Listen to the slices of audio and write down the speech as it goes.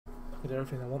get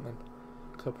everything I want then.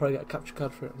 Because I'll probably get a capture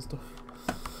card for it and stuff.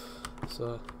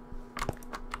 So,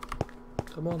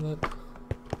 come on then.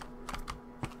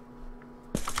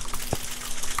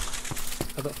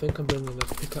 I don't think I'm bringing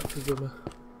enough pickaxes with me.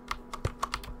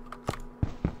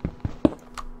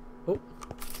 Oh.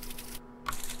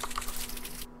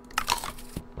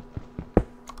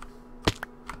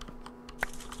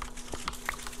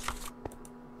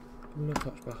 Give me a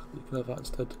touch back, you can have that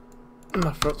instead.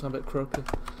 My throat's a bit croaky.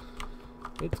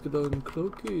 It's getting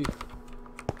croaky.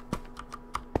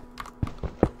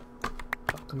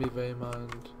 That can be very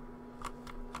mind.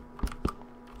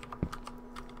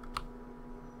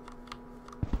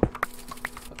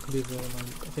 That can be very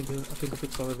mind. I think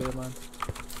it's all very mind.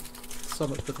 So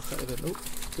much better cut it in. Oh,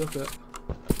 go for it.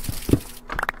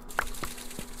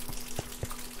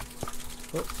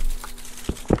 Oh,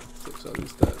 6 of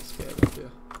these stairs. Get it up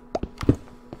here.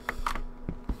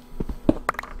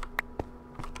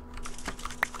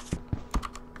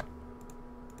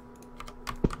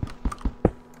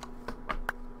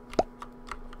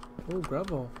 Oh,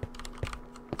 gravel.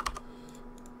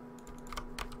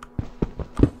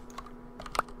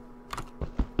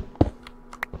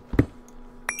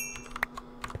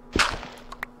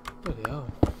 Bloody hell.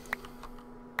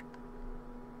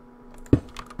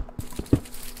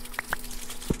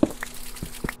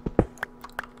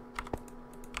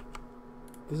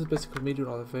 This is basically me doing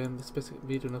all the vein, this is basically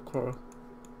me doing a quarry.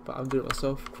 But I'm doing it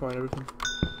myself, crying everything.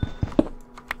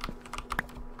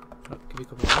 Right, give me a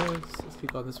couple of minutes, let's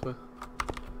keep going this way.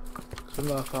 I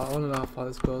don't know how far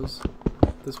this goes.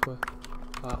 This way.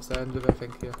 That's the end of it, I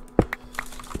think, here.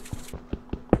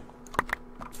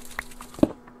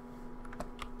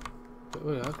 But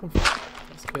where did I come from?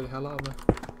 That scared the hell out of me.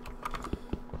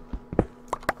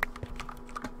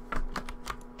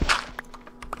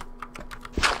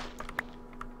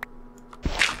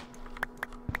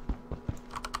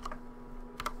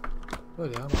 Where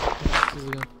the hell am I? This is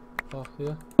again. Oh,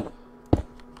 here.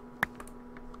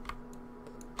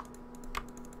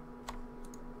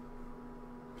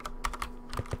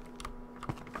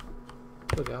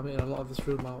 Okay, I'm eating a lot of this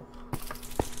room out.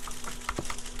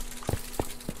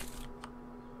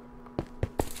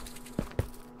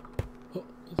 Oh,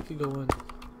 let's keep going.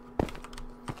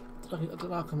 I don't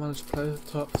know how I can manage to play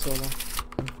top for so long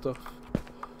and stuff.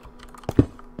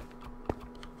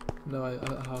 No, I don't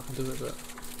know how I can do it, but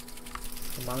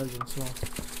I'm managing so long.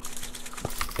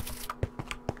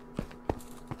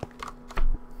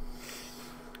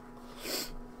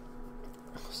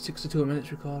 "62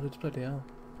 minutes recorded, bloody hell."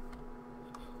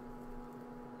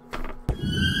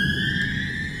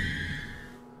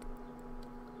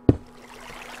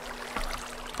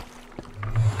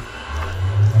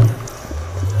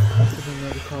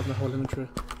 My whole inventory.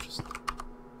 Just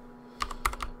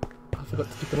I forgot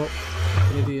to pick it up.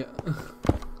 Like an idiot.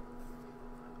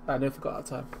 I never forgot that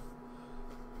time.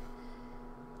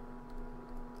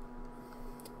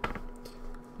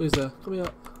 Who's there? Come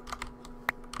here.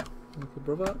 Okay,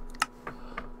 brother.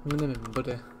 I'm gonna name him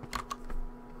Buddy.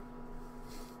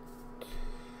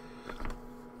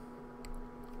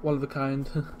 One of a kind.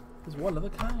 He's one of a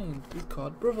kind. He's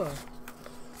called Brother.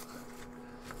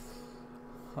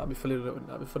 That'd be funny.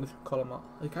 That'd be funny to call him that.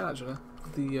 You can actually.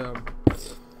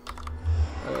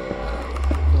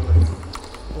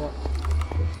 What?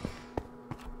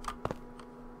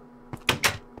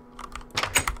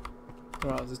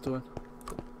 Right, what's this doing?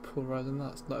 Polarizing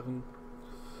that. It's not even.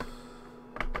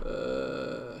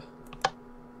 I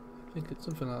think it's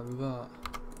something like that.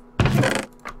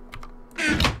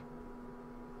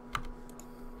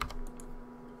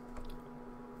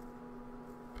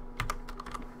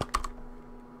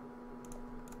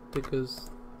 Because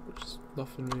which is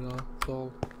nothing really, it's all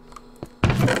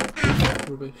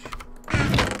rubbish.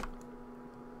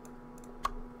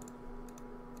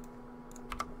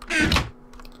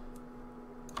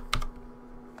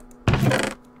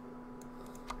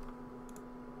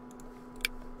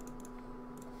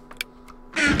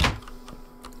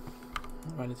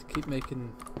 I need to keep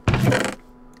making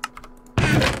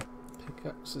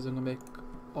pickaxes. I'm gonna make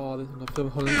all this. I'm gonna film a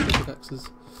whole bunch of pickaxes.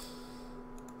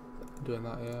 Doing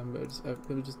that, yeah. Let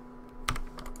me just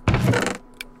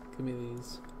give me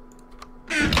these.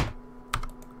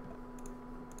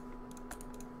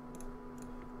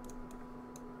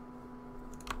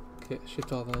 Okay,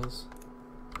 shift all those.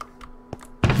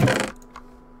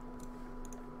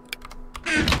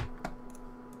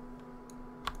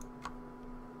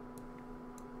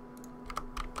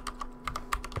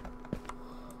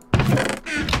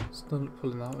 It's not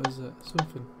pulling out, is it?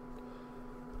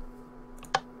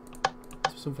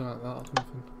 Something like that or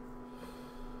something.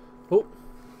 Oh,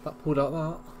 that pulled out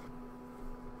that.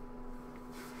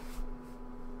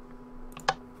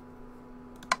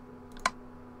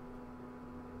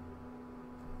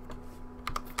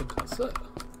 it?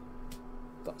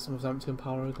 That someone's emptying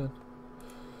power again.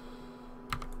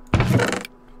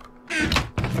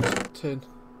 Tin.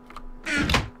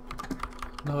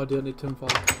 No, I don't need tin for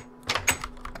it.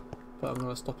 But I'm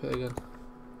gonna stop it again.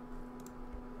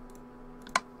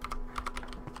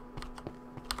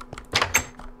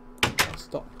 That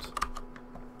stopped.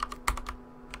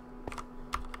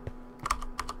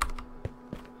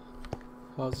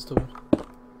 How's this doing?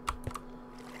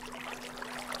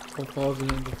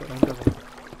 1,000 and different end level.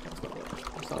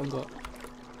 What's that one got?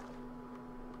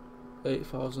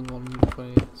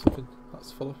 8,120 something.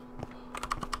 That's full of.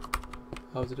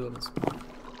 How's it doing this?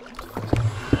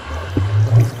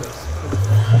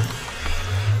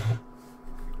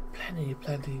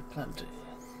 Plenty.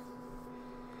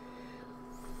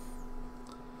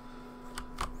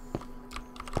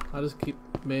 I just keep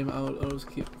maiming out. I just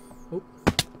keep. Oh,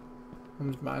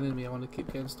 I'm just mining me. I want to keep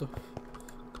getting stuff.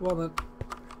 Come on then.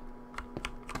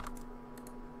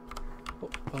 Oh,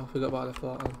 I forgot about the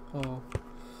flat one. Oh.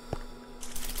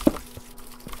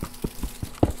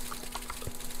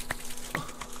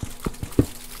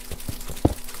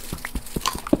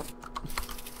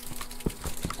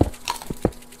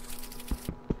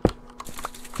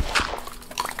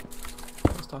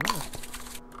 What's down there?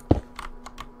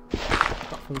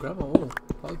 Platform gravel. Oh,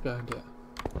 that was behind it.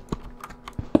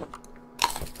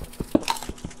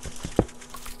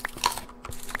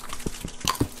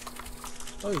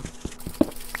 Oh.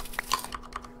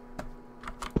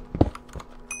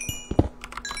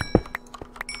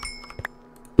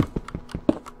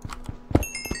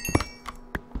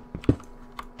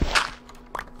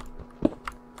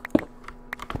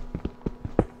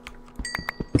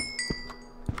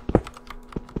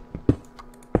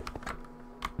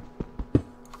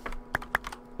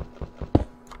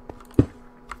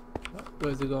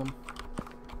 Where's it gone?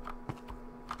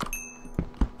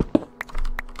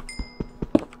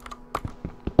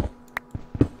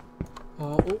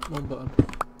 Oh, one button.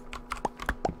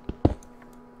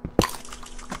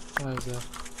 Why is there?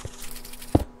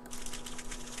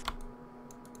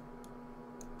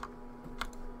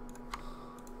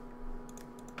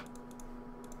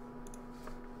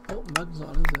 Oh, mag's not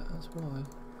on, is it? That's why.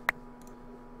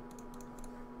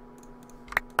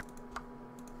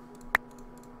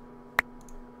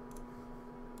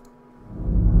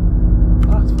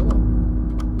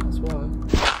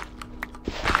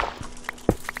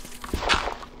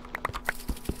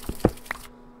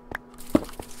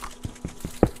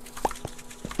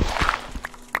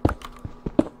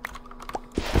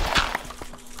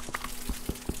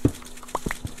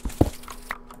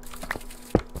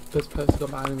 This person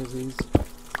got mining disease, so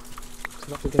I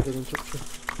have to get an instruction.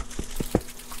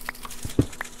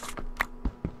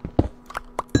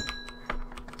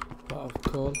 What I've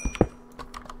called.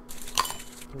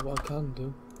 But what I can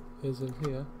do is in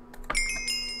here.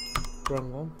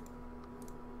 Wrong one.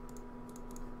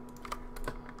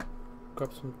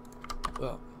 Grab some.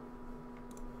 That.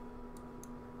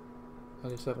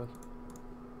 97.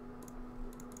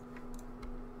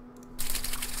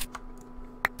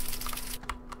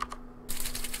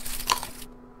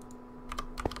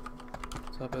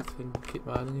 I bet I can keep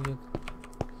mining again.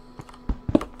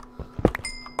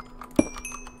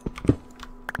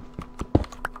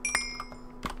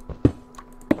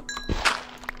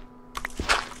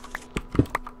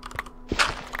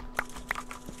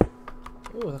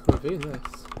 Oh, that could be this.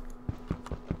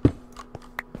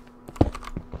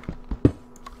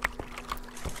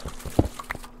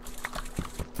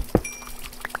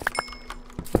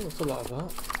 Oh, that's a lot of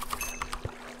that.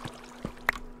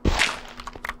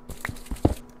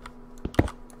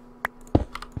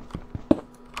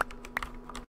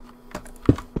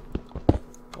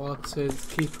 All I'd say is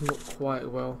keeping up quite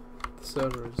well. The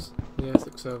server is the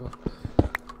ASIC server.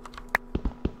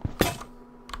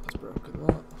 That's broken,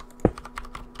 that.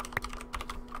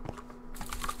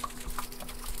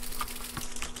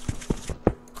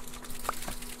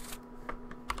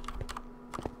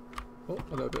 Oh,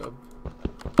 a little bit of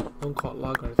uncaught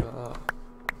lag or anything like that.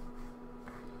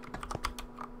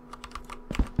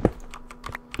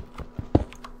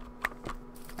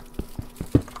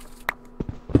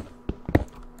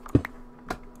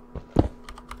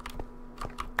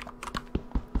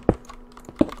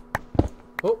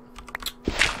 Oh!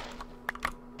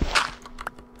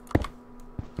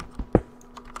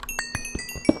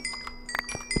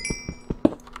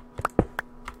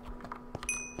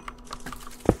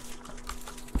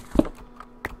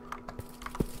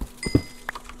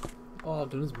 All I've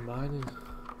done is mining.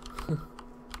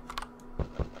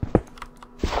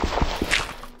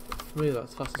 For me,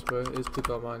 that's the fastest way is to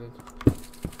go mining.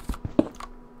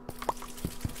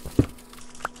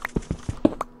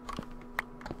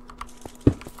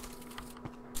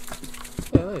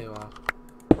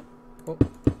 Oh.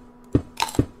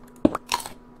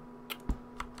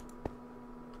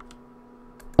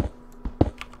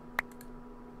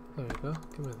 There we go,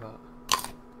 give me that.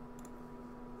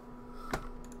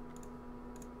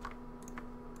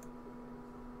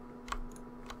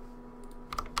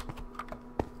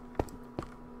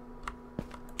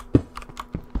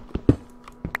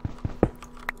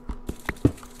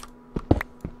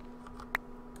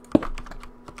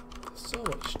 There's so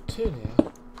much tin here.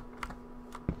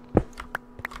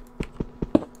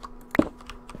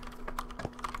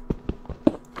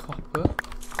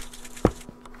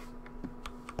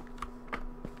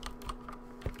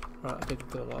 Right, I did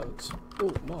the loads.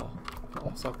 Oh, more. Oh,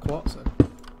 I saw quartz in.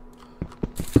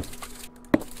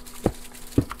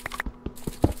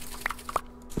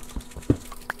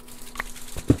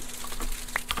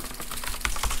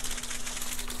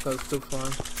 That's still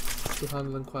fine. Still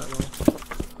handling quite well.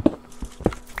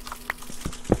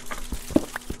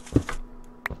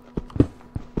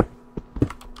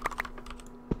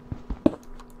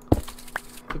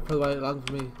 Probably why it lagged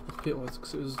for me, the pit was,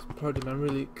 because it was probably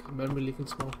memory leaking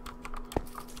small.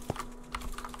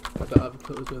 I don't have a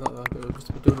clue doing that though, but we're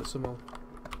just doing it somehow.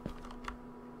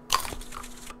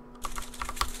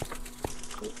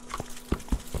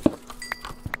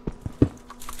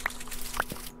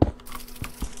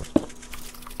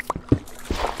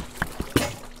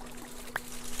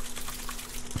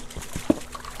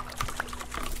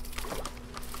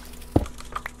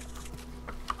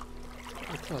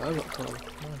 Oh, I got total. Nice.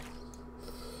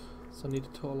 So I need a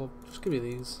total of, just give me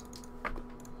these.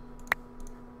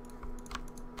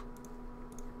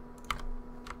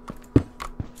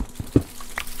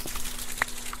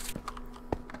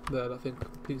 There, I think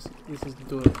this is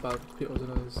doing it bad. Peter was in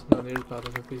his not near as bad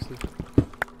as a PC.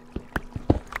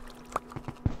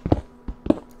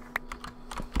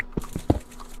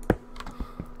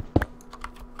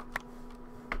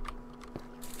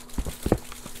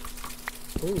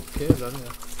 Oh, caves down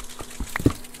here.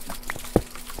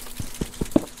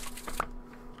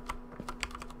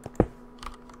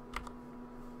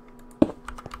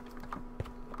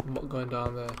 I'm not going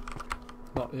down there.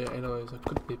 Not yet, anyways. I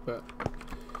could be, but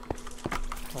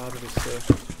I'd rather be safe.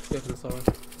 Safe than sorry.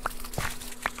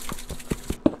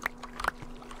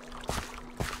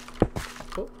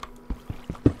 Oh.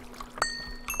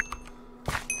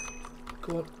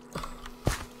 Go on.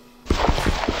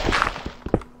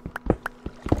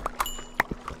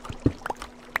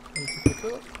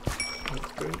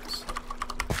 Experience.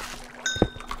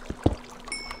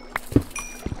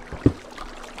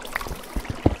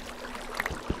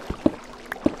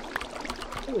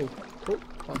 Oh,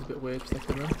 that's a bit weird stuff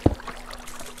in there.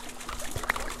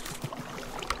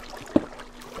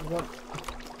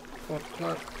 What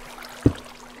plant?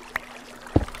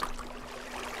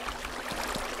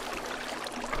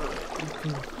 You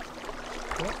can.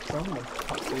 What's wrong with that?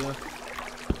 That's the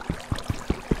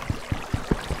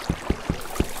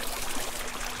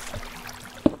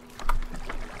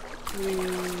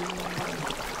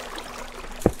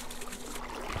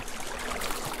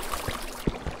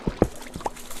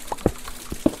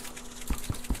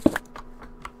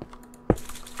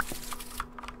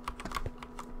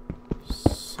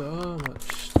so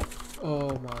much.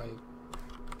 Oh my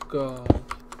god.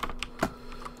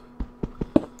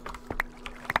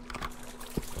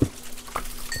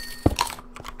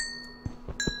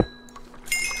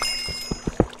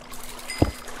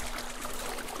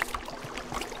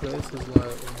 This is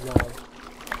like wow.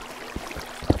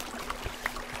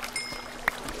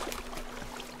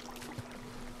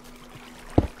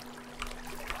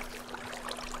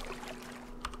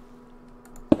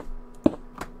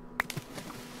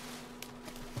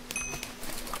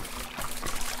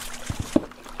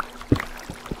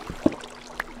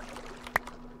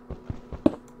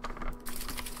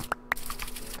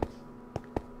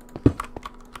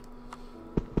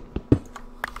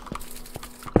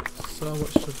 So much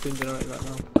stuff being generated right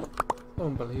now.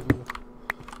 Unbelievable.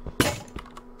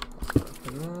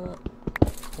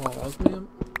 Wow, osmium.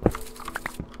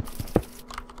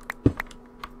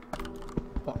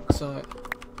 Bauxite.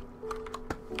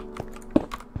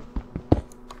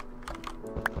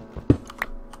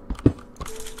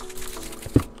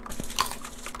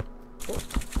 Oh.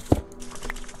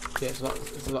 Yeah, it's a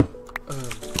lot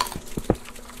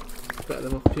better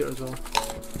than my computer as well.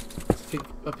 I think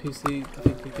my PC, I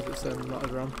think you could extend a lot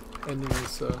of RAM anyway,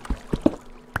 so it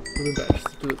would be better just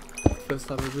to do it first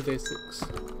time with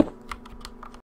A6.